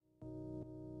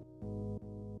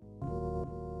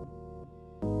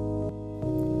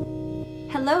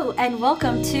Hello and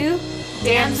welcome to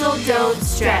Damsel Don't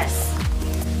Stress.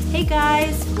 Hey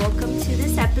guys, welcome to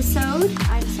this episode.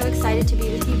 I'm so excited to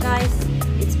be with you guys.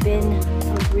 It's been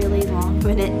a really long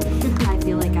minute. I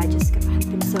feel like I just have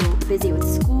been so busy with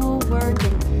school, work,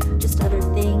 and just other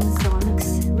things. So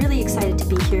I'm really excited to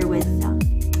be here with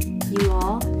you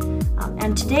all.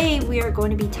 And today we are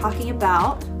going to be talking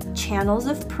about channels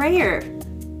of prayer.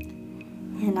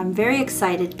 And I'm very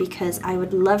excited because I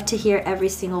would love to hear every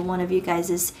single one of you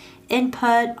guys'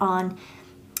 input on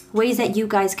ways that you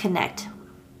guys connect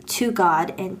to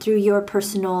God and through your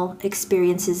personal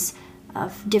experiences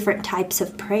of different types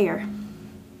of prayer.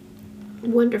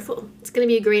 Wonderful. It's going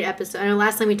to be a great episode. I know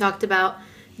last time we talked about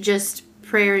just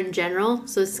prayer in general,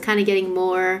 so this is kind of getting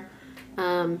more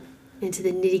into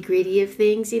the nitty-gritty of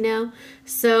things, you know?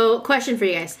 So, question for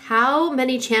you guys. How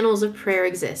many channels of prayer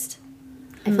exist?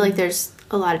 I feel like there's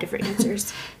a lot of different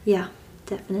answers. Yeah,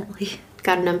 definitely.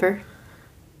 Got a number?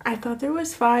 I thought there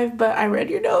was 5, but I read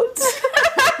your notes.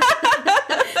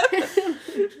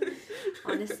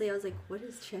 Honestly, I was like, what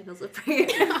is channels of prayer?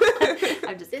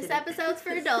 I'm just This kidding. episode's for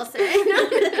adults.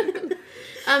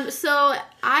 So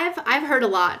I've heard a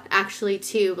lot actually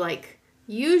too. Like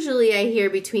usually I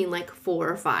hear between like 4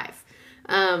 or 5.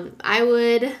 I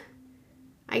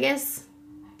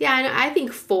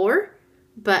think 4.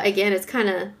 But again, it's kind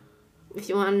of, if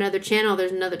you want another channel,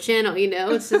 there's another channel, you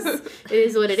know? It's just, it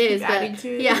is what it is. But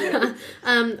yeah.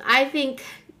 I think,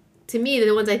 to me,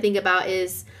 the ones I think about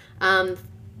is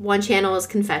one channel is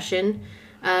confession.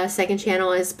 Second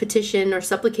channel is petition or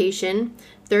supplication.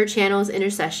 Third channel is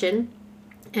intercession.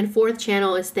 And fourth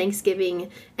channel is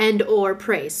thanksgiving and or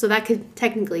praise. So that could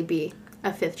technically be a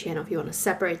 5th channel if you want to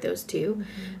separate those two.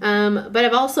 But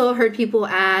I've also heard people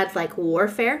add like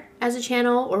warfare as a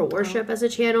channel or worship as a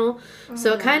channel.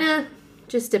 So it kind of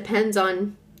just depends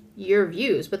on your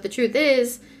views. But the truth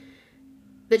is,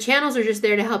 the channels are just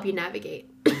there to help you navigate.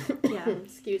 Yeah.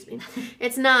 Excuse me.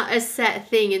 It's not a set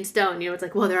thing in stone. You know, it's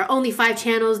like, well, there are only 5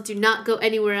 channels. Do not go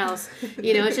anywhere else.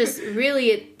 You know, it's just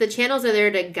really, the channels are there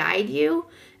to guide you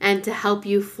and to help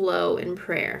you flow in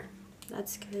prayer.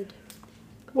 That's good.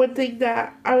 One thing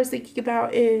that I was thinking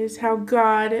about is how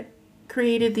God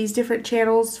created these different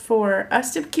channels for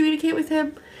us to communicate with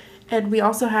Him. And we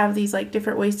also have these like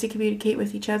different ways to communicate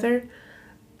with each other.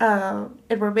 And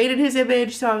we're made in His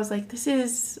image. So I was like, this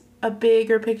is a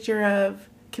bigger picture of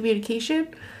communication.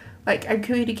 Like I'm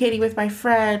communicating with my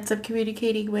friends. I'm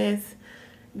communicating with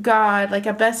God, like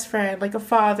a best friend, like a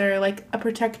father, like a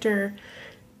protector.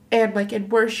 And like in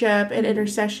worship and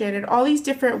intercession and all these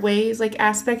different ways, like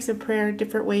aspects of prayer,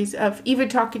 different ways of even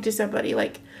talking to somebody.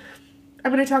 Like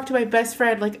I'm going to talk to my best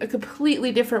friend like a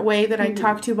completely different way than I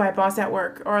talk to my boss at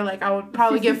work, or like I would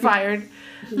probably get fired.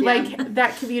 Yeah. Like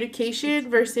that communication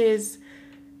versus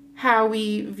how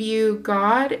we view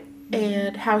God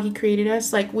and how He created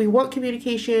us. Like we want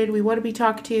communication, we want to be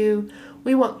talked to,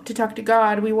 we want to talk to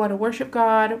God, we want to worship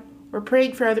God, we're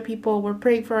praying for other people, we're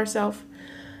praying for ourselves.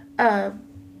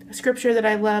 Scripture that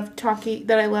I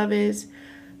love is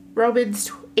Romans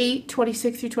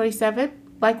 8:26-27.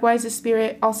 Likewise, the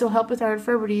Spirit also helpeth our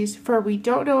infirmities, for we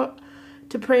don't know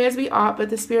to pray as we ought, but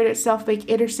the Spirit itself make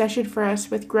intercession for us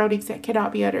with groanings that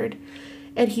cannot be uttered.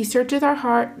 And He searcheth our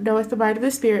heart, knoweth the mind of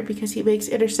the Spirit, because He makes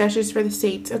intercessions for the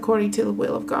saints according to the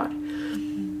will of God.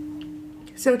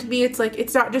 So to me, it's like,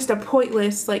 it's not just a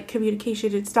pointless like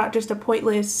communication. It's not just a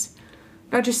pointless,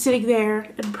 not just sitting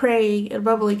there and praying and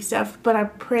bubbling stuff, but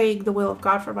I'm praying the will of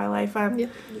God for my life. I'm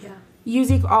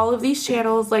using all of these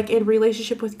channels like in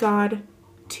relationship with God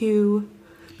to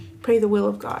pray the will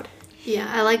of God.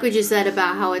 Yeah, I like what you said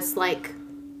about how it's like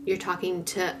you're talking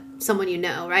to someone you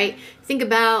know, right? I think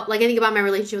about my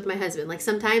relationship with my husband. Like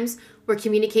sometimes we're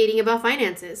communicating about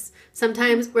finances.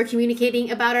 Sometimes we're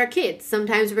communicating about our kids.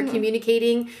 Sometimes we're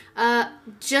communicating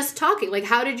just talking. Like,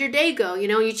 how did your day go? You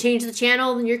know, you change the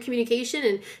channel in your communication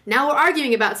and now we're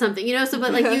arguing about something, you know? So,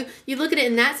 but like you look at it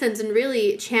in that sense, and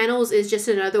really channels is just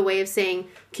another way of saying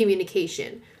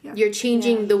communication. Yeah. You're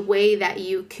changing the way that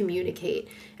you communicate.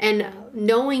 And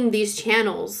knowing these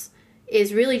channels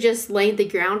is really just laying the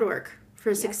groundwork for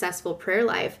a successful prayer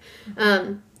life.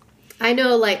 I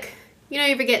know, like, you know,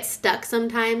 you ever get stuck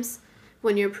sometimes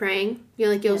when you're praying? You're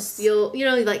like, you'll you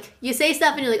know, like you say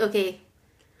stuff and you're like, okay,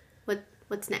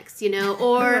 what's next, you know?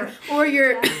 Or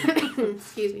you're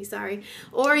excuse me, sorry.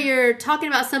 Or you're talking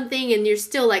about something and you're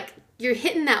still like, you're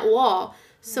hitting that wall.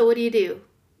 So what do?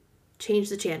 Change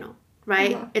the channel,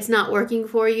 right? It's not working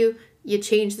for you. You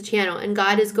change the channel, and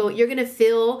God is you're going to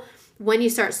feel when you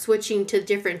start switching to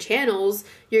different channels,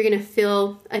 you're going to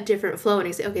feel a different flow and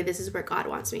you say, okay, this is where God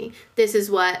wants me. This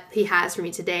is what he has for me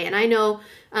today. And I know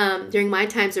during my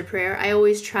times of prayer, I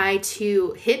always try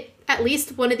to hit at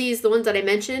least one of these, the ones that I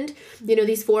mentioned,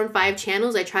 these 4 and 5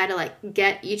 channels. I try to like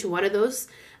get each one of those.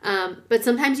 But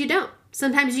sometimes you don't.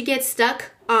 Sometimes you get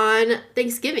stuck on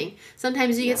Thanksgiving.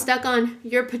 Sometimes you get stuck on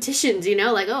your petitions,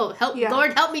 like, oh,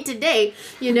 Lord, help me today.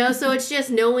 So it's just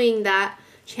knowing that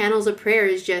channels of prayer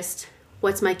is just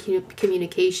what's my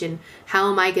communication?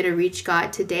 How am I going to reach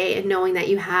God today? And knowing that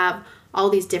you have all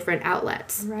these different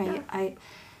outlets. Right.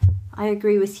 I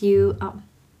agree with you.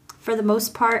 For the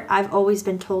most part, I've always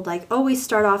been told, like, always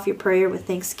start off your prayer with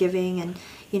thanksgiving and,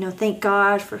 thank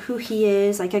God for who he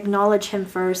is. Like, acknowledge him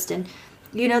first. And,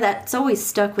 that's always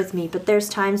stuck with me. But there's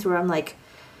times where I'm like,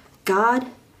 God,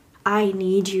 I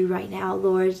need you right now,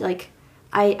 Lord. Like,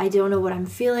 I don't know what I'm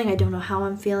feeling. I don't know how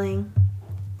I'm feeling.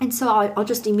 And so I'll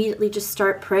just immediately just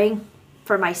start praying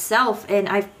for myself. And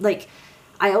I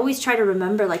always try to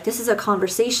remember, like, this is a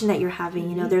conversation that you're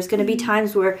having. There's going to be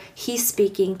times where he's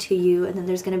speaking to you, and then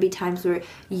there's going to be times where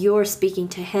you're speaking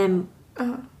to him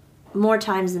more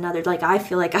times than others. Like, I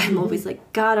feel like I'm always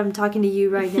like, God, I'm talking to you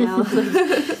right now.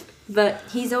 But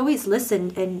he's always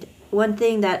listened. And one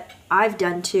thing that I've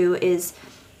done too is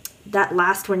that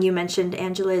last one you mentioned,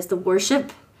 Angela, is the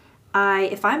worship.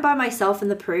 If I'm by myself in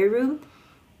the prayer room,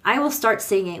 I will start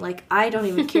singing. Like, I don't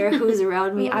even care who's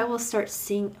around me. I will start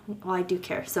singing. Well, I do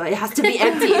care, so it has to be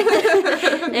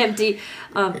empty.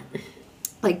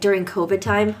 Like during COVID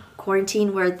time,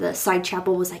 quarantine, where the side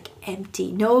chapel was like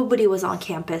empty. Nobody was on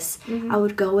campus. I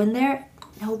would go in there.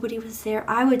 Nobody was there.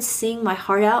 I would sing my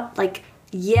heart out, like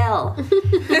yell.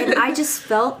 And I just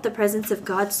felt the presence of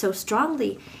God so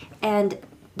strongly. And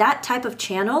that type of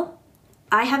channel,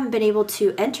 I haven't been able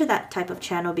to enter that type of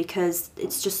channel because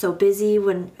it's just so busy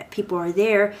when people are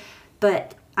there.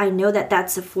 But I know that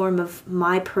that's a form of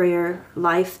my prayer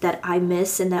life that I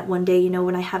miss, and that one day,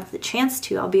 when I have the chance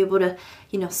to, I'll be able to,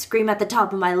 scream at the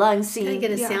top of my lungs. Singing.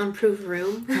 Gotta get a soundproof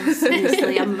room. Oh,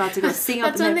 seriously, I'm about to go sing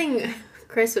up That's one thing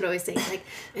Chris would always say, like,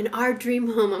 in our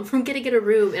dream home, I'm going to get a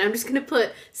room, and I'm just going to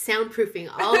put soundproofing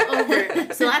all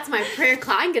over. So that's my prayer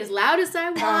closet. I can get as loud as I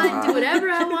want, do whatever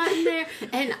I want in there,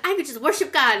 and I could just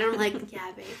worship God. And I'm like,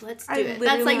 yeah, babe, let's do it.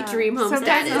 That's like dream home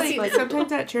status.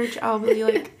 Sometimes at church, I'll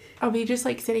be just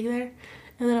like sitting there,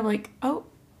 and then I'm like, oh,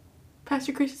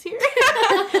 Pastor Chris is here.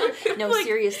 No, like,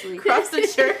 seriously. Across the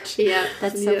church. Yeah.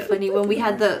 That's so funny. When we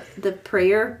had the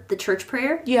prayer, the church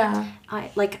prayer. Yeah.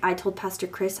 I told Pastor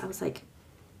Chris, I was like,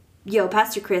 yo,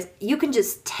 Pastor Chris, you can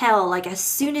just tell, like, as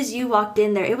soon as you walked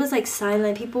in there, it was like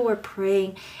silent. People were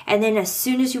praying. And then as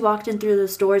soon as you walked in through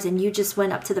those doors and you just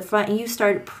went up to the front and you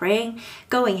started praying,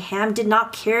 going ham, did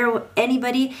not care what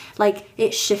anybody, like,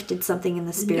 it shifted something in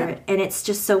the spirit. Yeah. And it's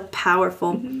just so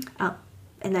powerful.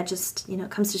 And that just,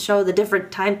 comes to show the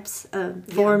different types of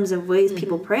forms of ways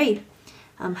people pray,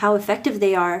 how effective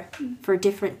they are for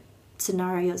different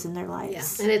scenarios in their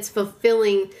lives. Yeah. And it's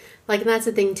fulfilling, like, and that's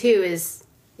the thing too, is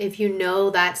if you know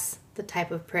that's the type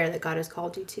of prayer that God has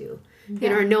called you to,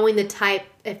 or knowing the type,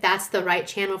 if that's the right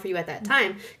channel for you at that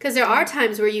time. Because there are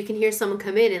times where you can hear someone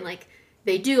come in and, like,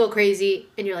 they do go crazy,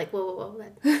 and you're like, whoa,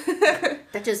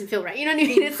 that doesn't feel right. You know what I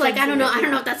mean? It's like, I don't know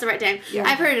if that's the right time. Yeah.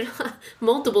 I've heard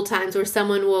multiple times where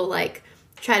someone will, like,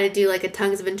 try to do, like, a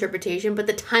tongues of interpretation, but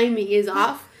the timing is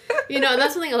off. And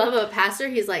that's something I love about a pastor.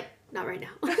 He's like, not right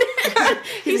now.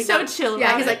 he's like, so chill.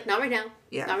 Yeah, he's like, not right now.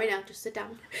 Yeah. Not right now. Just sit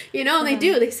down. And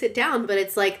they sit down, but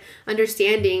it's like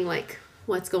understanding, like,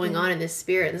 what's going on in this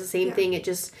spirit. It's the same thing. It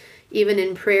just, even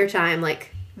in prayer time,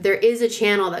 like, there is a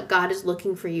channel that God is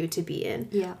looking for you to be in.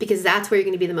 Yeah. Because that's where you're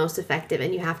going to be the most effective,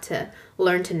 and you have to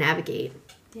learn to navigate.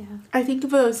 Yeah. I think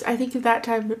of that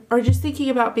time, or just thinking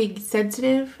about being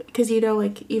sensitive, because,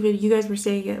 like, even you guys were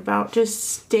saying it about just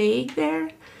staying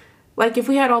there. Like, if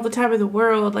we had all the time in the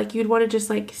world, like, you'd want to just,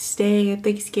 like, stay at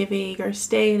Thanksgiving or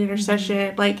stay in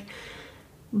intercession. Like,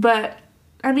 but,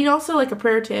 I mean, also, like, a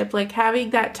prayer tip, like, having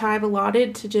that time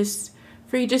allotted to just,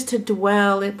 for you just to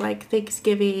dwell in, like,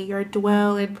 Thanksgiving or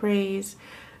dwell in praise,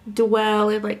 dwell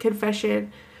in, like,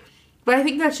 confession. But I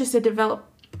think that's just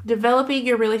developing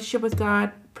your relationship with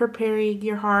God, preparing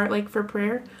your heart, like, for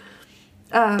prayer.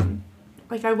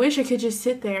 Like, I wish I could just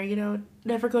sit there,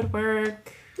 never go to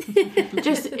work.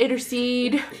 Just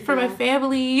intercede for my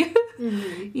family,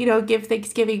 give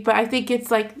Thanksgiving. But I think it's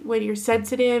like when you're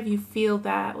sensitive, you feel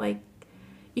that, like,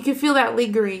 you can feel that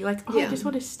lingering, like, I just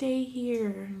want to stay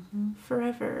here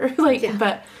forever.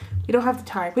 But we don't have the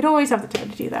time. We don't always have the time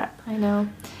to do that. I know.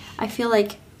 I feel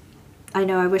like,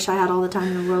 I wish I had all the time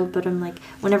in the world, but I'm like,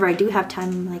 whenever I do have time,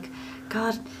 I'm like,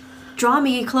 God, draw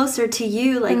me closer to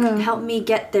you, like help me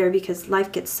get there, because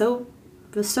life gets so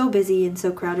busy and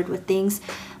so crowded with things.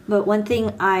 But one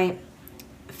thing I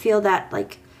feel that,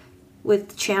 like,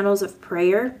 with channels of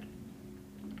prayer,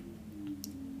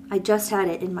 I just had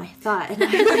it in my thought, and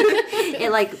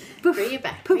it like poof, Bring it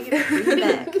back. poof,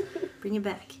 bring it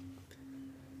back.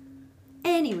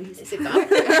 Anyways, Is it gone?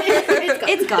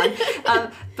 it's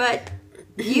gone. But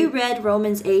you read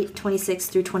Romans 8:26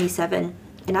 through 27,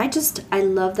 and I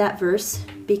love that verse,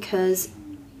 because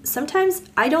sometimes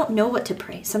I don't know what to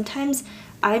pray. Sometimes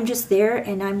I'm just there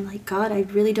and I'm like, God, I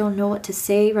really don't know what to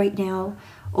say right now,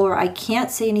 or I can't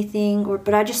say anything,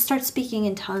 but I just start speaking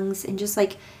in tongues and just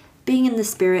like being in the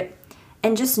Spirit,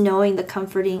 and just knowing the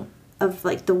comforting of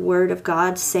like the Word of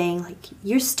God saying, like,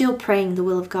 you're still praying the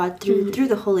will of God through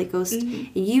the Holy Ghost.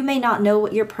 You may not know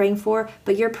what you're praying for,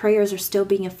 but your prayers are still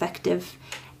being effective.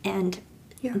 And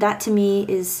that to me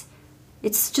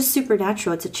it's just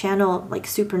supernatural. It's a channel, like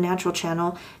supernatural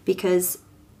channel, because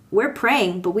we're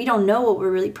praying, but we don't know what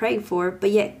we're really praying for, but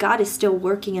yet God is still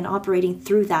working and operating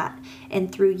through that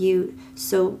and through you.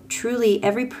 So truly,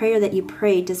 every prayer that you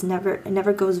pray it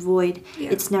never goes void.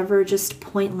 It's never just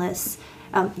pointless.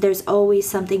 There's always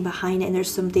something behind it, and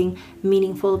there's something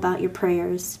meaningful about your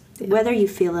prayers, whether you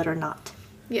feel it or not.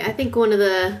 Yeah, I think one of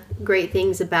the great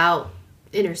things about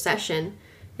intercession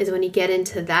is when you get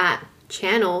into that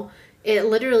channel, it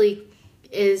literally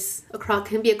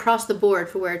can be across the board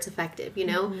for where it's effective, you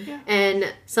know?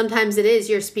 And sometimes it is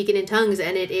you're speaking in tongues,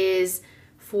 and it is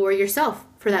for yourself,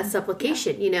 for that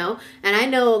supplication, you know? And I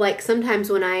know, like, sometimes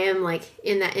when I am like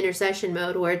in that intercession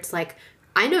mode where it's like,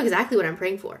 I know exactly what I'm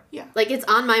praying for. Yeah. Like, it's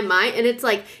on my mind, and it's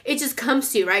like, it just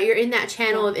comes to you, right? You're in that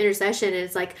channel of intercession, and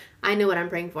it's like, I know what I'm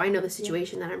praying for. I know the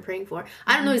situation that I'm praying for.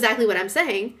 I don't know exactly what I'm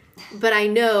saying, but I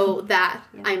know that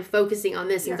I'm focusing on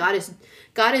this, and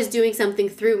God is doing something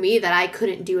through me that I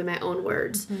couldn't do in my own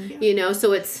words, you know?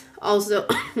 So it's also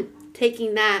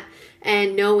taking that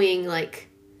and knowing, like,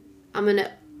 I'm going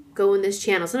to go in this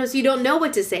channel. Sometimes you don't know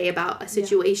what to say about a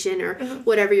situation or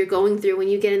whatever you're going through. When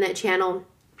you get in that channel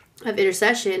of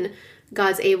intercession,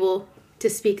 God's able to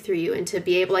speak through you and to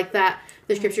be able, like that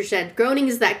the scripture said, groaning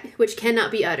is that which cannot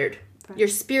be uttered. Your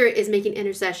spirit is making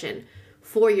intercession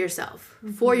for yourself,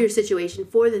 for your situation,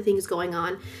 for the things going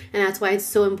on. And that's why it's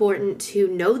so important to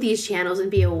know these channels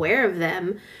and be aware of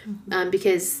them,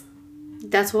 because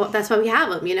that's why we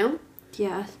have them, you know?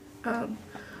 Yeah.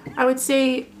 I would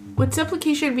say, would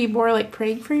supplication be more like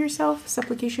praying for yourself?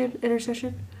 Supplication,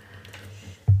 intercession?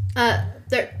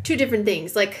 They're two different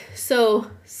things. Like,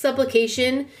 so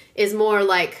supplication is more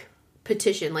like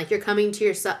petition. Like, you're coming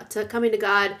to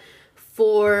God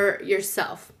for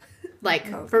yourself. Like,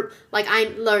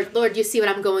 Lord, you see what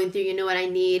I'm going through. You know what I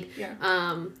need.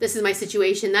 This is my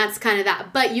situation. That's kind of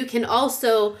that. But you can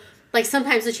also, like,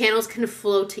 sometimes the channels can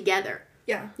flow together.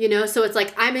 Yeah. You know, so it's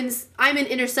like I'm in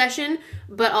intercession,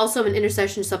 but also I'm in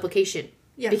intercession supplication.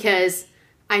 Yeah. Because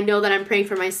I know that I'm praying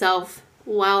for myself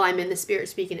while I'm in the Spirit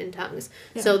speaking in tongues.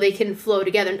 Yeah. So they can flow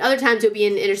together. And other times it'll be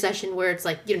an intercession where it's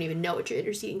like you don't even know what you're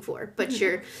interceding for. But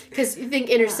because you think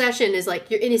intercession is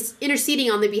like you're interceding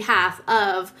on the behalf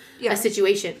of a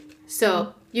situation.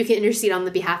 So you can intercede on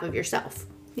the behalf of yourself.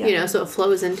 Yeah. You know, so it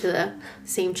flows into the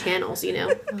same channels, you know.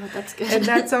 Oh, that's good. And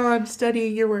that's on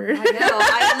studying your word. I know.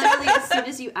 I literally, as soon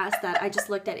as you asked that, I just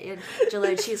looked at Angela,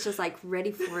 and she's just like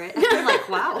ready for it. I'm like,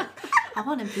 wow, I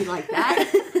want to be like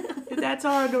that. That's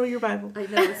all I know your Bible. I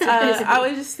know. I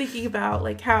was just thinking about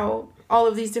like how all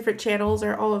of these different channels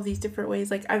or all of these different ways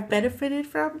like I've benefited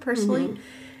from personally,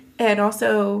 and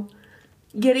also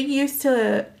getting used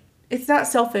to. It's not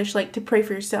selfish, like, to pray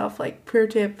for yourself. Like, prayer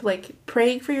tip, like,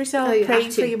 praying for yourself,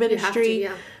 praying for your ministry,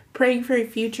 praying for your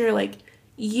future. Like,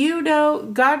 you know,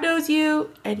 God knows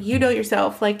you, and you know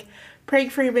yourself. Like,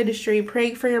 praying for your ministry,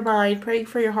 praying for your mind, praying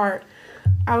for your heart.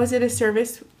 I was in a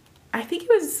service, I think it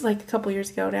was, like, a couple years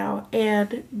ago now,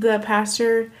 and the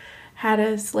pastor had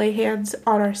us lay hands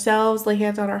on ourselves, lay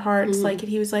hands on our hearts, like, and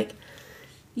he was like,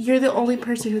 you're the only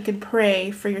person who can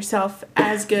pray for yourself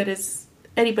as good as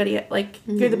anybody. Like,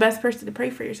 you're the best person to pray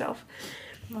for yourself.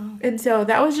 Wow. And so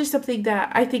that was just something that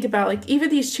I think about, like, even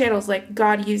these channels, like,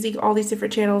 God using all these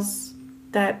different channels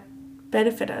that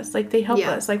benefit us. Like, they help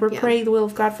us. Like, we're praying the will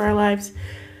of God for our lives.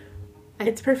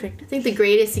 It's perfect. I think the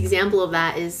greatest example of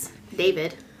that is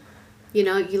David. You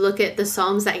know, you look at the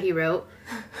Psalms that he wrote.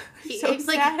 It's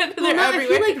like, sad. If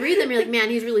you like read them, you're like, man,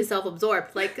 he's really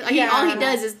self-absorbed. Like, all he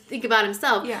does is think about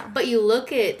himself. Yeah. But you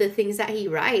look at the things that he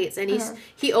writes, and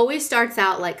he always starts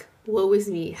out like, woe is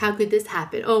me. How could this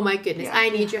happen? Oh my goodness, I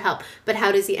need your help. But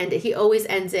how does he end it? He always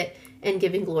ends it in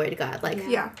giving glory to God. Like,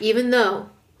 even though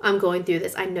I'm going through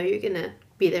this, I know you're gonna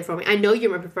be there for me. I know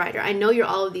you're my provider. I know you're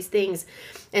all of these things.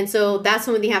 And so that's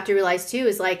something you have to realize too,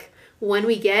 is like when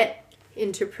we get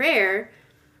into prayer,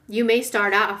 you may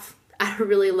start off at a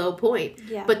really low point.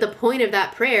 Yeah. But the point of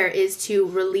that prayer is to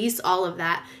release all of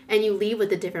that, and you leave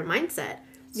with a different mindset.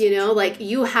 You know, like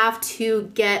you have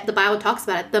to get, the Bible talks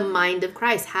about it, the mind of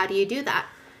Christ. How do you do that?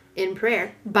 In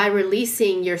prayer. By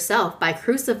releasing yourself, by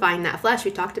crucifying that flesh.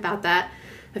 We talked about that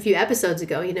a few episodes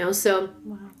ago, you know. So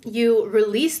you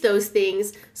release those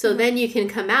things so then you can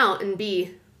come out and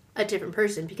be a different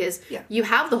person, because you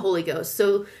have the Holy Ghost.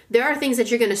 So there are things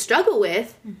that you're going to struggle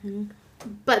with,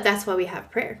 but that's why we have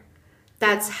prayer.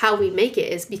 That's how we make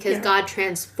it, is because God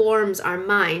transforms our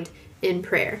mind in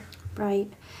prayer. Right.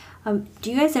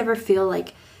 Do you guys ever feel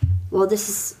like, well, this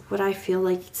is what I feel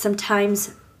like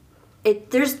sometimes,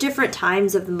 there's different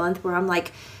times of the month where I'm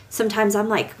like, sometimes I'm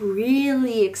like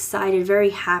really excited, very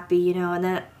happy, you know, and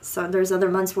then so there's other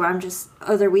weeks where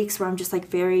I'm just like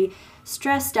very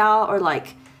stressed out, or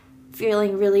like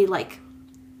feeling really like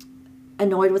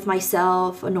annoyed with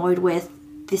myself, annoyed with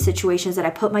the situations that I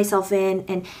put myself in.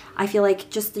 And I feel like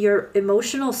just your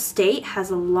emotional state has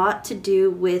a lot to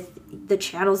do with the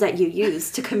channels that you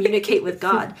use to communicate with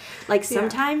God. Like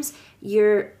sometimes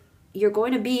you're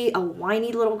going to be a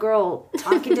whiny little girl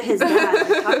talking to his dad,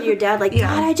 like talking to your dad, like,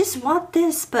 God, I just want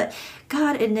this, but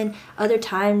God. And then other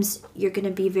times you're going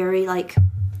to be very like,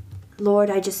 Lord,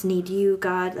 I just need you,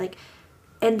 God. Like,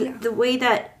 and the way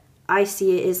that I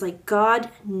see it is like God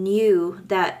knew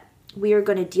that we are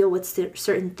going to deal with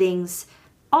certain things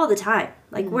all the time.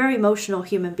 Like we're emotional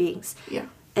human beings. Yeah.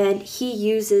 And he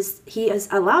has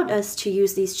allowed us to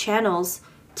use these channels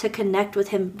to connect with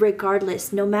him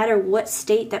regardless. No matter what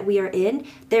state that we are in,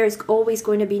 there is always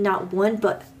going to be not one,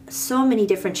 but so many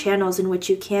different channels in which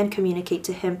you can communicate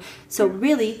to him. So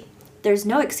really, there's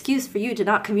no excuse for you to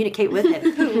not communicate with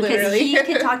him. Because he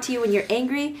can talk to you when you're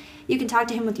angry. You can talk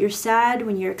to him when you're sad,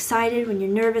 when you're excited, when you're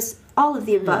nervous, all of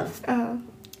the above.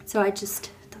 So I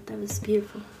just thought that was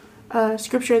beautiful.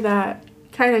 Scripture that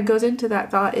kind of goes into that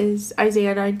thought is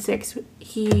Isaiah 9:6.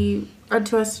 He,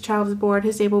 unto us a child is born,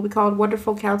 his name will be called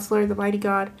Wonderful Counselor, the Mighty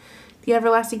God, the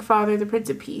Everlasting Father, the Prince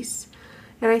of Peace.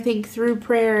 And I think through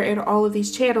prayer and all of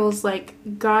these channels, like,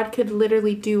 God could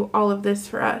literally do all of this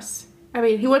for us. I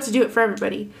mean, he wants to do it for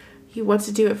everybody. He wants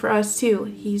to do it for us too.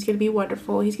 He's going to be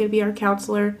wonderful. He's going to be our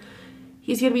counselor.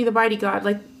 He's going to be the mighty God.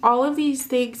 Like, all of these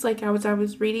things, like, I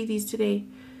was reading these today,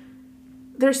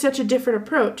 there's such a different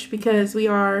approach, because we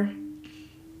are,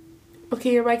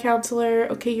 okay, you're my counselor,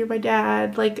 okay, you're my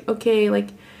dad, like, okay, like,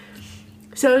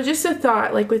 so just a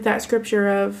thought, like, with that scripture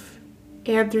of,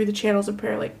 and through the channels of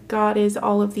prayer, like, God is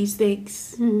all of these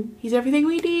things. He's everything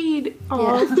we need.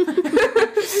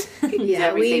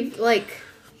 Yeah, we've, like,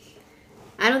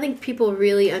 I don't think people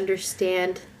really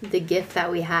understand the gift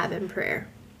that we have in prayer.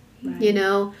 Right. You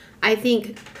know, I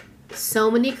think so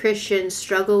many Christians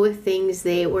struggle with things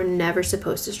they were never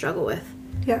supposed to struggle with.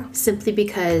 Yeah. Simply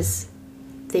because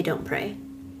they don't pray.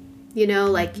 You know,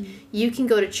 like, you can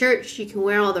go to church, you can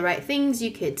wear all the right things,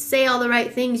 you could say all the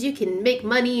right things, you can make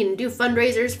money and do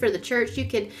fundraisers for the church, you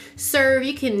can serve,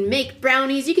 you can make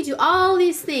brownies, you can do all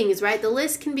these things, right? The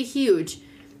list can be huge.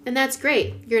 And that's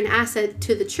great. You're an asset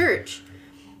to the church.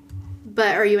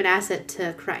 But are you an asset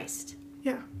to Christ?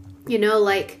 Yeah. You know,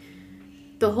 like,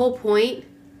 the whole point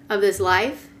of this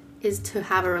life is to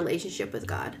have a relationship with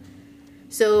God.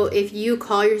 So if you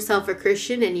call yourself a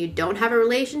Christian and you don't have a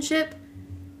relationship,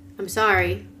 I'm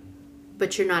sorry,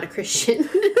 but you're not a Christian.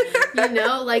 You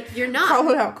know, like, you're not. Call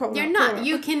it out. You're not.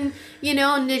 You can, you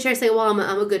know, and they try to say, well, I'm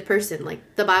a good person.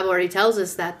 Like, the Bible already tells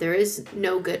us that there is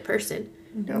no good person.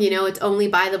 No. You know, it's only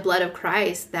by the blood of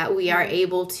Christ that we are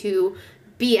able to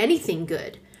be anything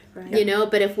good. Right. You know,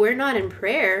 but if we're not in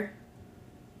prayer,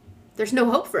 there's no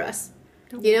hope for us.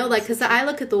 You know, like, because I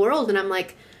look at the world and I'm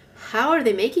like, how are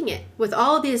they making it? With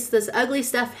all this ugly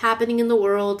stuff happening in the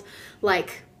world,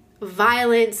 like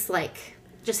violence, like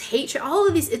just hatred, all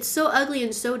of these, it's so ugly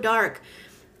and so dark.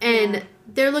 And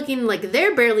they're looking like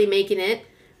they're barely making it.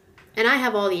 And I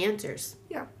have all the answers.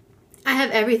 Yeah. I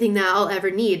have everything that I'll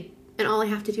ever need. And all I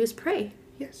have to do is pray.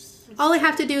 Yes. All I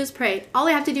have to do is pray. All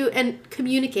I have to do and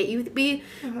communicate. We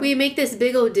make this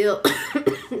big old deal.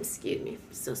 Excuse me.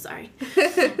 I'm so sorry.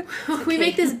 We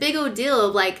make this big old deal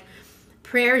of like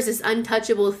prayer is this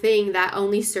untouchable thing that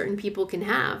only certain people can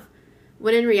have.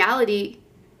 When in reality,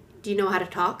 do you know how to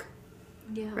talk?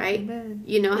 Yeah. Right? Amen.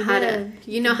 You know how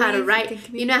to write.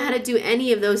 You know how to do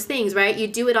any of those things, right? You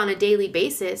do it on a daily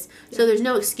basis. Yeah. So there's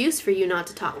no excuse for you not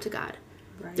to talk to God.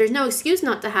 Right. There's no excuse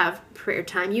not to have prayer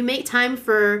time. You make time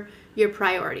for your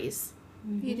priorities.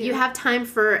 You have time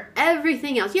for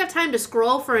everything else. You have time to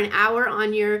scroll for an hour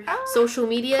on your social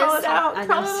medias. Call it out. I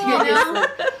Call know, it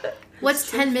out. seriously. What's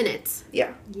 10 minutes?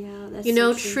 Yeah. Yeah, that's You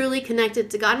know, so true. truly connected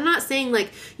to God. I'm not saying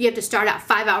like you have to start out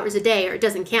 5 hours a day or it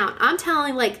doesn't count. I'm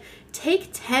telling like take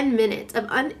 10 minutes of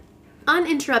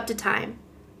uninterrupted time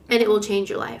and it will change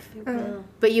your life. It will.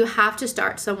 But you have to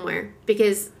start somewhere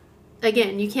because,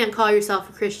 again, you can't call yourself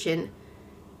a Christian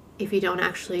if you don't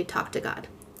actually talk to God,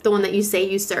 the one that you say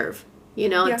you serve. You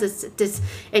know, Yeah.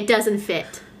 it doesn't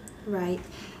fit. Right.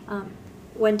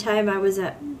 One time I was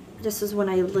this was when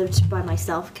I lived by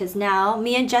myself, because now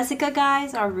me and Jessica,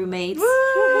 guys, are roommates.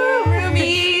 Woo!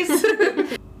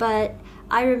 Roomies. But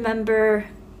I remember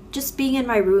just being in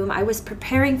my room. I was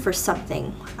preparing for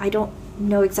something. I don't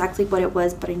know exactly what it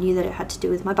was, but I knew that it had to do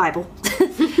with my Bible.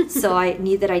 So I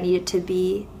knew that I needed to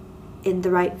be in the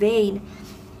right vein.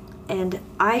 And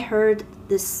I heard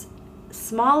this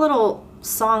small little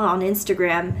song on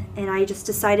Instagram, and I just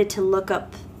decided to look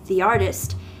up the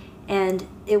artist. And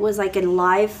it was like a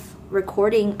live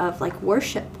recording of like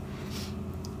worship.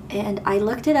 And I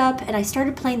looked it up and I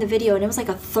started playing the video, and it was like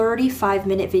a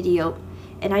 35-minute video.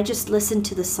 And I just listened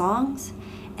to the songs,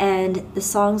 and the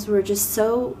songs were just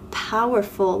so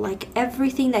powerful. Like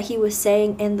everything that he was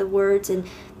saying in the words, and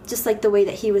just like the way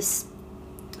that he was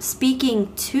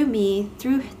speaking to me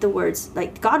through the words,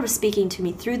 like God was speaking to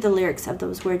me through the lyrics of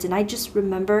those words. And I just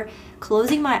remember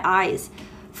closing my eyes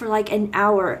for like an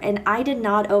hour, and I did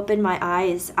not open my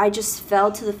eyes. I just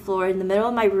fell to the floor in the middle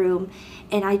of my room,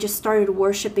 and I just started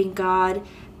worshiping God,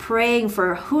 praying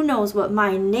for who knows what,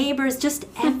 my neighbors, just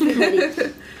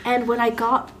everybody. And when I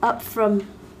got up from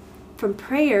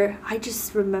prayer, I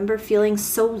just remember feeling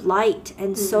so light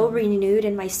and so renewed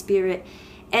in my spirit.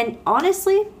 And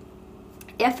honestly,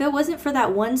 if it wasn't for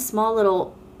that one small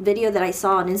little video that I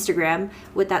saw on Instagram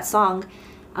with that song,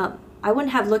 I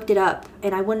wouldn't have looked it up,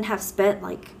 and I wouldn't have spent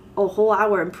like a whole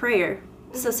hour in prayer.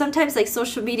 So sometimes like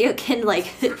social media can like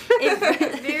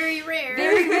Very rare.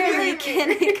 very rarely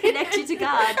can connect you to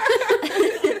God.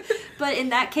 But in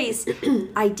that case,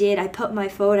 I did. I put my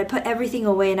phone, I put everything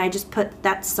away, and I just put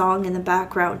that song in the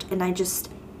background, and I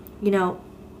just,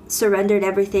 surrendered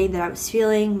everything that I was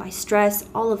feeling, my stress,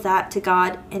 all of that to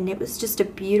God. And it was just a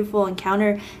beautiful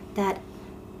encounter that,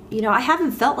 I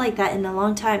haven't felt like that in a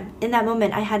long time. In that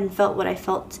moment, I hadn't felt what I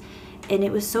felt. And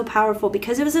it was so powerful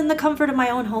because it was in the comfort of my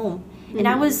own home. And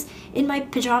I was in my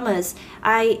pajamas.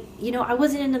 I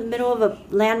wasn't in the middle of a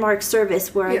landmark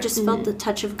service where I just felt the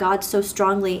touch of God so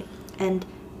strongly. And,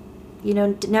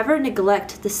 never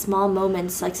neglect the small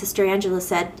moments, like Sister Angela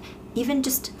said, even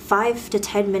just 5 to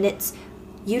 10 minutes.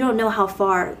 You don't know how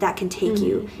far that can take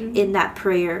you in that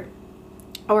prayer,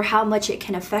 or how much it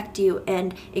can affect you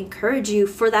and encourage you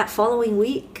for that following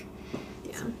week.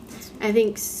 Yeah. I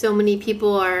think so many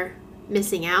people are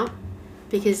missing out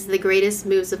because the greatest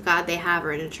moves of God they have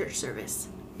are in a church service.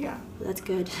 Yeah. That's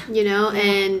good. And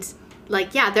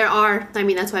there are,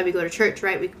 that's why we go to church,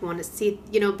 right? We want to see,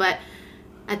 but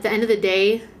at the end of the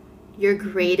day, your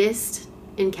greatest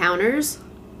encounters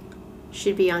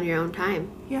should be on your own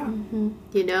time. Yeah.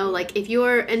 If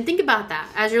you're, and think about that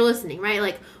as you're listening, right?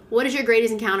 Like, what is your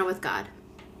greatest encounter with God?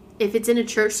 If it's in a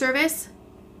church service,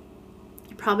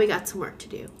 you probably got some work to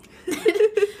do.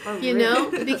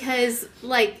 Because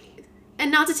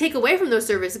and not to take away from those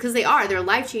services, because they're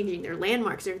life-changing, they're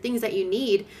landmarks, they're things that you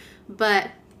need, but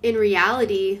in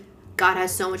reality, God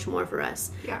has so much more for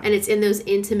us. Yeah. And it's in those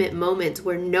intimate moments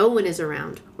where no one is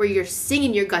around, where you're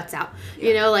singing your guts out,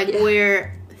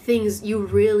 where things, you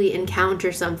really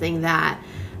encounter something that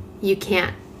you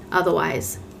can't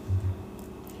otherwise.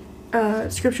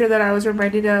 Scripture that I was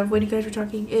reminded of when you guys were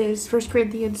talking is 1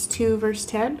 Corinthians 2, verse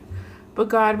 10. But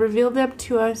God revealed them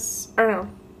to us,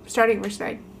 starting verse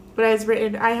 9. But as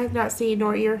written, I have not seen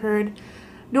nor ear heard,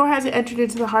 nor has it entered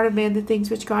into the heart of man the things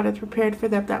which God hath prepared for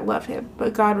them that love him.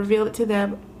 But God revealed it to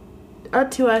them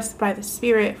unto us by the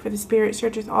Spirit, for the Spirit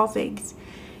searcheth all things,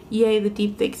 yea, the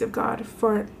deep things of God.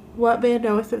 For what man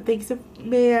knoweth the things of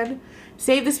man,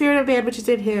 save the spirit of man which is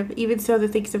in him? Even so the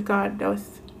things of God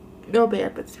knoweth no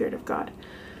man but the Spirit of God.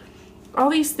 All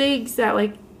these things that,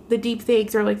 the deep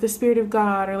things, or, the Spirit of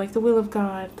God, or, the will of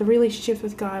God, the relationships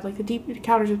with God, the deep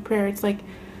encounters with prayer, it's,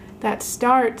 that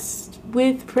starts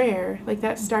with prayer.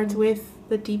 That starts with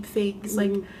the deep things.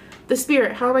 The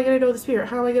Spirit. How am I going to know the Spirit?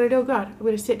 How am I going to know God? I'm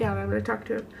going to sit down and I'm going to talk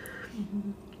to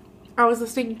him. I was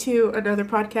listening to another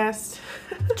podcast.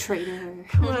 Traitor.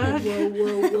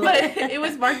 Whoa. But it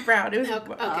was Mark Brown. It was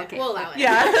Okay, we'll allow it.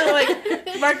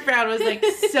 Yeah, Mark Brown was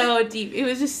so deep. It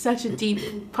was just such a deep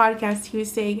podcast. He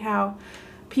was saying how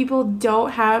people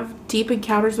don't have deep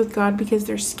encounters with God because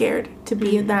they're scared to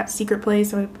be in that secret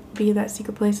place or be in that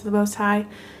secret place of the Most High,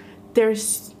 they're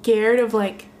scared of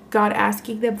like God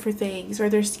asking them for things, or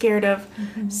they're scared of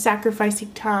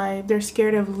sacrificing time. They're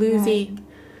scared of losing. Right.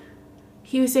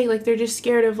 He was saying like they're just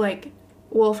scared of like,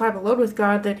 well, if I'm alone with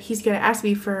God, then he's going to ask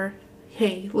me for,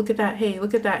 hey, look at that. Hey,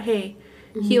 look at that. Hey,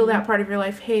 heal that part of your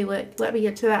life. Hey, let me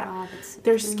get to that. Oh, so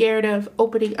they're scared of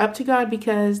opening up to God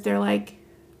because they're like,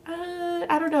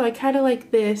 I don't know. I kind of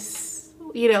like this,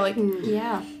 like,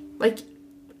 like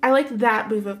I like that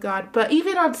move of God. But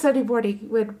even on Sunday morning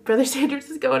when Brother Sanders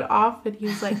is going off and he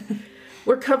was like,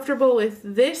 we're comfortable with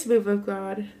this move of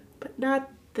God, but not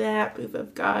that move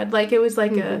of God. Like, it was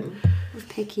like we're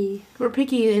picky. We're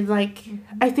picky, and like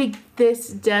I think this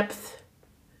depth,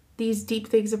 these deep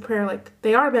things of prayer, like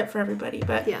they are meant for everybody,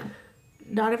 but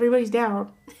not everybody's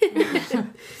down.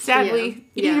 Sadly,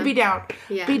 you need to be down.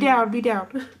 Yeah. Be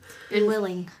down. And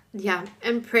willing. Yeah.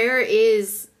 And prayer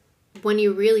is when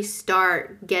you really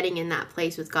start getting in that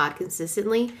place with God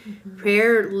consistently,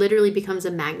 prayer literally becomes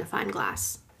a magnifying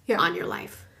glass on your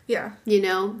life. Yeah.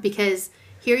 Because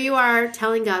here you are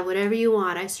telling God, whatever you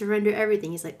want, I surrender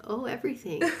everything. He's like, oh,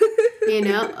 everything.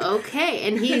 Okay.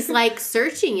 And he's like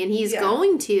searching, and he's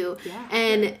going to. Yeah.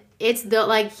 And it's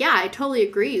I totally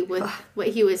agree with what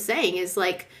he was saying, is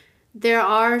like, there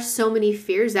are so many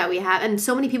fears that we have, and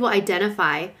so many people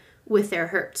identify with their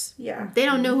hurts. Yeah. They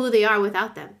don't know who they are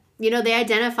without them. They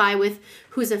identify with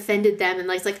who's offended them, and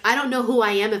it's like, I don't know who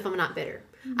I am if I'm not bitter.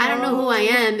 No. I don't know who I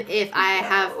am if I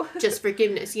have just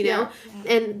forgiveness,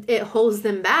 and it holds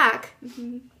them back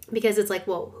because it's like,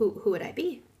 well, who would I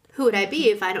be? Who would I be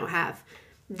if I don't have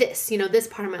this, this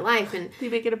part of my life? And you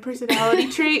make it a personality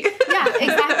trait. Yeah,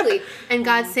 exactly. And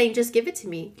God's saying, just give it to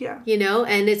me. Yeah.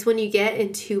 And it's when you get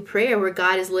into prayer where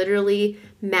God is literally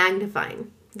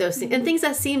magnifying those things and things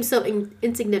that seem so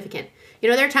insignificant.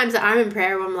 There are times that I'm in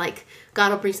prayer where I'm like,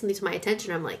 God will bring something to my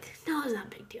attention. I'm like, no, it's not a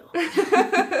big deal. No.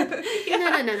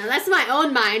 That's my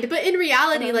own mind. But in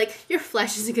reality, your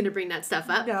flesh isn't going to bring that stuff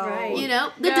up. No. Right.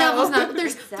 The devil's not.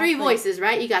 There's three voices,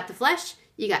 right? You got the flesh,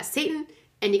 you got Satan,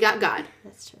 and you got God.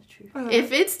 That's so true.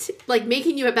 If it's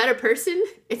making you a better person,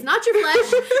 it's not your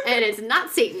flesh and it's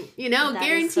not Satan.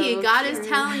 Guarantee you, God is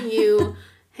telling you,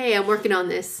 hey, I'm working on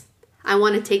this. I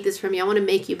want to take this from you. I want to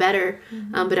make you better.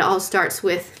 But it all starts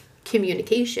with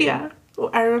communication. Yeah.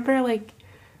 Well, I remember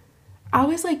I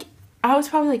was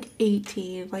probably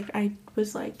 18.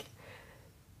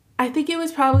 I think it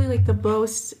was probably the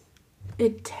most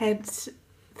intense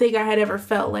thing I had ever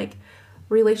felt,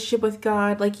 relationship with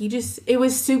God. It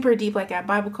was super deep. At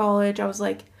Bible college, I was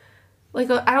I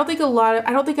don't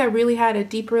think I really had a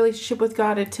deep relationship with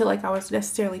God until I was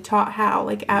necessarily taught how,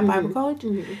 at Bible college.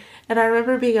 And I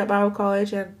remember being at Bible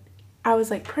college and I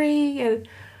was praying, and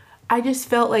I just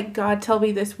felt God tell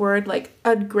me this word,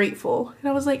 ungrateful. And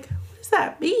I was like, what does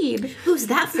that mean? Who's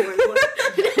that for, Lord?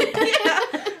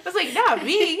 I was like, not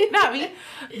me.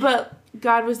 But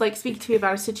God was speaking to me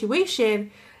about a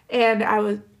situation,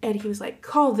 and he was like,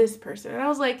 call this person. And I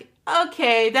was like,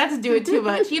 okay, that's doing too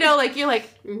much. You're like,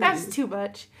 that's too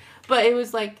much. But it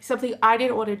was something I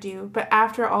didn't want to do. But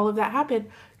after all of that happened,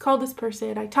 called this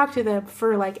person. I talked to them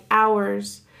for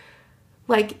hours.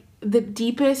 The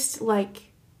deepest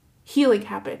healing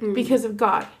happened because of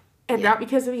God and not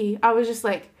because of me. I was just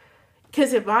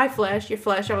because of my flesh, your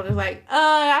flesh, I was just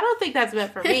I don't think that's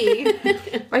meant for me.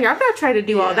 I'm not trying to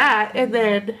do all that. And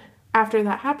then after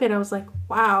that happened, I was like,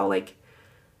 wow,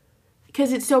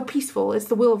 because it's so peaceful. It's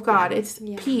the will of God. It's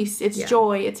peace. It's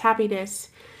joy. It's happiness.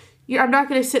 I'm not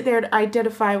going to sit there and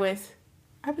identify with,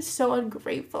 I was so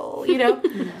ungrateful, No.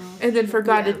 And then for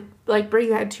God to bring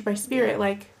that into my spirit,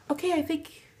 okay, I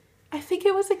think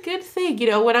it was a good thing.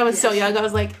 When I was so young, I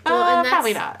was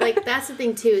probably not. That's the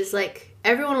thing too, is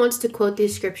everyone wants to quote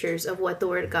these scriptures of what the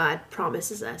Word of God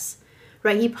promises us,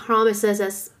 right? He promises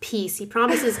us peace. He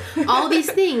promises all these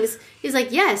things. He's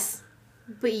yes,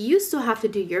 but you still have to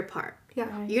do your part.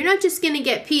 Yeah. You're not just going to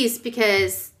get peace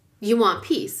because you want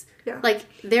peace. Yeah.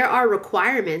 There are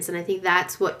requirements, and I think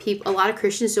that's what a lot of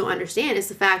Christians don't understand, is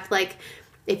the fact,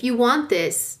 if you want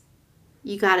this,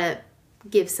 you got to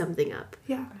give something up.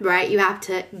 Yeah. Right? You have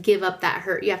to give up that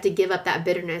hurt. You have to give up that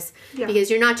bitterness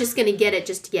because you're not just going to get it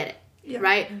just to get it. Yeah.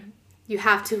 Right? You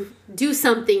have to do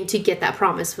something to get that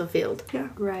promise fulfilled. Yeah.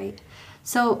 Right.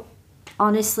 So,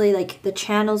 honestly, the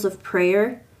channels of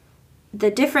prayer, the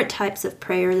different types of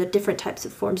prayer, the different types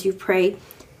of forms you pray,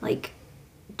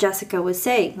 Jessica was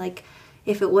saying,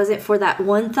 if it wasn't for that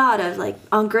one thought of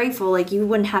ungrateful, you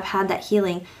wouldn't have had that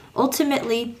healing.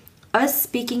 Ultimately, us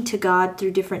speaking to God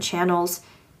through different channels,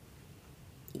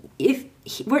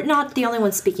 we're not the only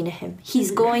ones speaking to him. He's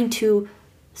going to,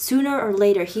 sooner or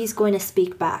later, he's going to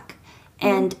speak back.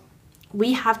 And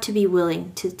we have to be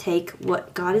willing to take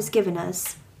what God has given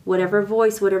us, whatever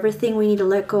voice, whatever thing we need to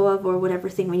let go of, or whatever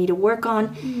thing we need to work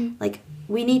on. Like,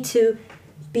 we need to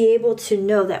be able to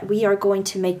know that we are going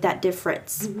to make that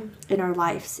difference in our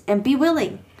lives and be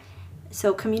willing.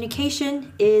 So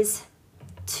communication is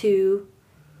to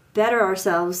better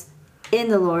ourselves in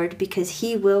the Lord, because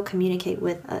He will communicate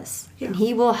with us. And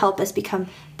He will help us become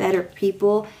better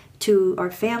people to our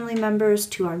family members,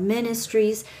 to our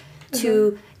ministries,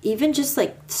 to even just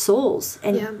like souls,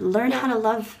 and learn how to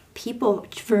love people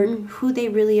for who they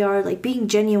really are, like being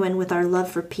genuine with our love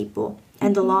for people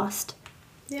and the lost.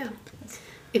 Yeah.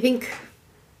 I think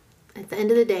at the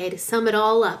end of the day, to sum it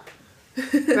all up,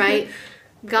 right?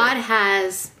 God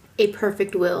has a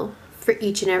perfect will for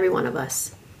each and every one of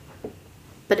us.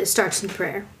 But it starts in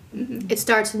prayer. It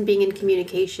starts in being in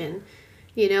communication.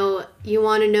 You know, you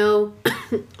want to know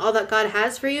all that God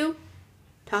has for you?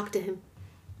 Talk to Him.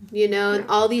 You know, and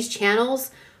all these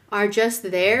channels are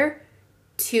just there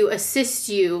to assist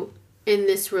you in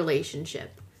this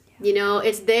relationship. You know,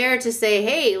 it's there to say,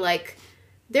 hey, like,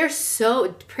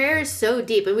 prayer is so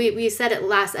deep. And we said it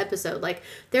last episode, like,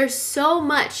 there's so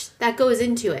much that goes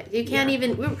into it. You can't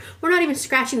even, we're not even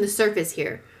scratching the surface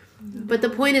here. But the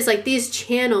point is, like, these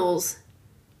channels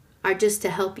are just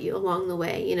to help you along the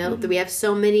way. You know, we have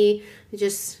so many,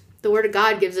 the Word of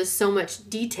God gives us so much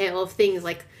detail of things,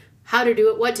 like how to do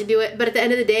it, what to do it. But at the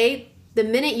end of the day, the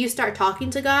minute you start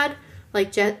talking to God,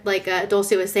 like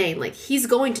Dulce was saying, like, He's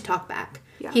going to talk back.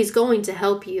 Yeah. He's going to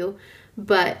help you,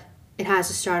 but it has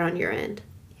to start on your end.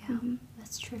 Yeah,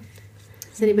 that's true.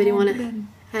 Does anybody want to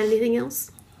add anything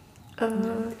else?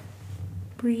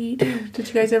 Read. Did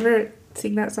you guys ever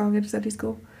sing that song in Sunday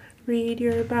school? Read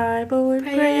your Bible and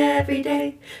pray every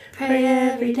day. Pray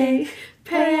every day.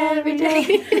 Pray every day.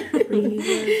 Read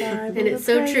your Bible and it's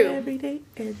so true. Every day,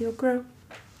 and you'll grow.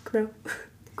 Yeah.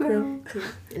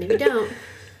 And if you don't,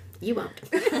 you won't.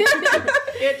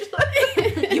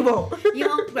 You won't. You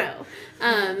won't grow.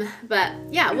 But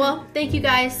yeah, well, thank you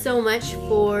guys so much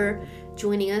for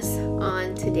joining us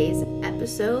on today's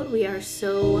episode. We are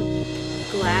so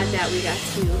glad that we got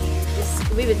to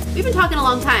we've been talking a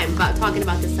long time about talking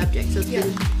about this subject, so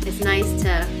it's nice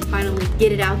to finally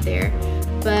get it out there.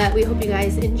 But we hope you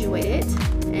guys enjoyed it,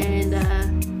 and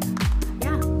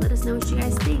let us know what you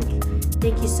guys think.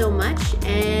 Thank you so much,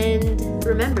 and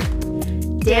remember,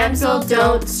 damsel,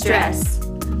 don't stress.